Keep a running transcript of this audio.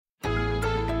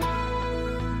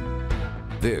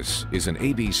This is an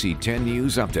ABC 10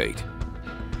 News update.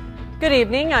 Good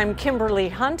evening. I'm Kimberly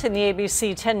Hunt in the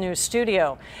ABC 10 News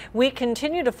studio. We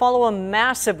continue to follow a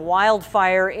massive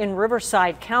wildfire in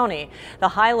Riverside County. The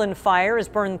Highland Fire has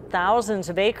burned thousands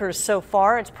of acres so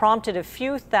far. It's prompted a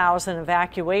few thousand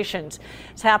evacuations.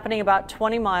 It's happening about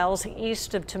 20 miles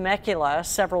east of Temecula.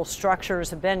 Several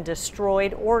structures have been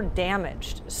destroyed or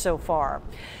damaged so far.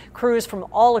 Crews from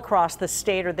all across the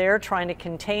state are there trying to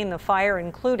contain the fire,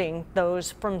 including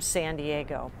those from San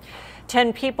Diego.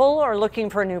 10 people are looking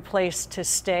for a new place to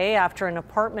stay after an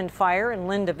apartment fire in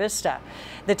Linda Vista.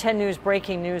 The 10 News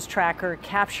breaking news tracker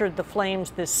captured the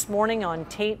flames this morning on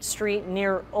Tate Street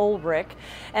near Ulrich,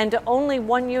 and only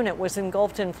one unit was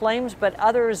engulfed in flames, but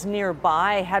others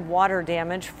nearby had water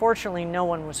damage. Fortunately, no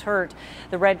one was hurt.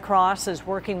 The Red Cross is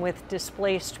working with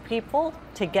displaced people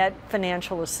to get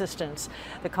financial assistance.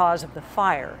 The cause of the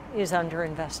fire is under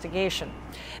investigation.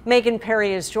 Megan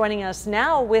Perry is joining us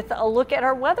now with a look at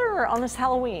our weather on this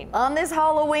Halloween. On this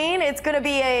Halloween, it's going to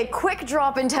be a quick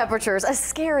drop in temperatures, a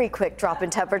scary quick drop in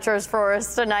temperatures for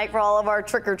us tonight for all of our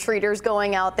trick-or-treaters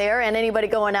going out there and anybody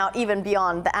going out even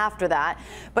beyond after that.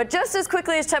 But just as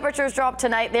quickly as temperatures drop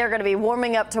tonight, they're going to be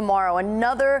warming up tomorrow.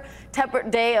 Another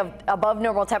day of above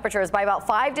normal temperatures by about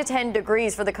 5 to 10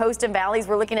 degrees for the coast and valleys.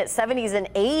 We're looking at 70s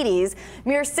and 80s,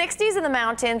 mere 60s in the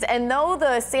mountains. And though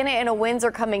the Santa Ana winds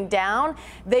are coming down,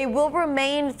 they will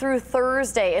remain through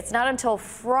Thursday. It's not until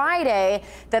Friday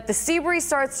that the sea breeze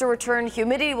starts to return,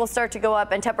 humidity will start to go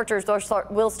up, and temperatures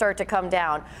will start to come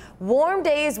down. Warm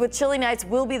days with chilly nights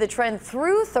will be the trend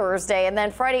through Thursday, and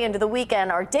then Friday into the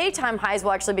weekend, our daytime highs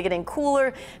will actually be getting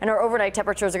cooler, and our overnight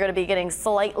temperatures are going to be getting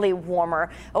slightly warmer.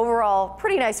 Overall,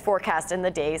 pretty nice forecast in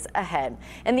the days ahead.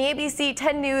 In the ABC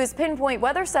 10 News Pinpoint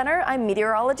Weather Center, I'm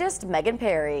meteorologist Megan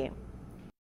Perry.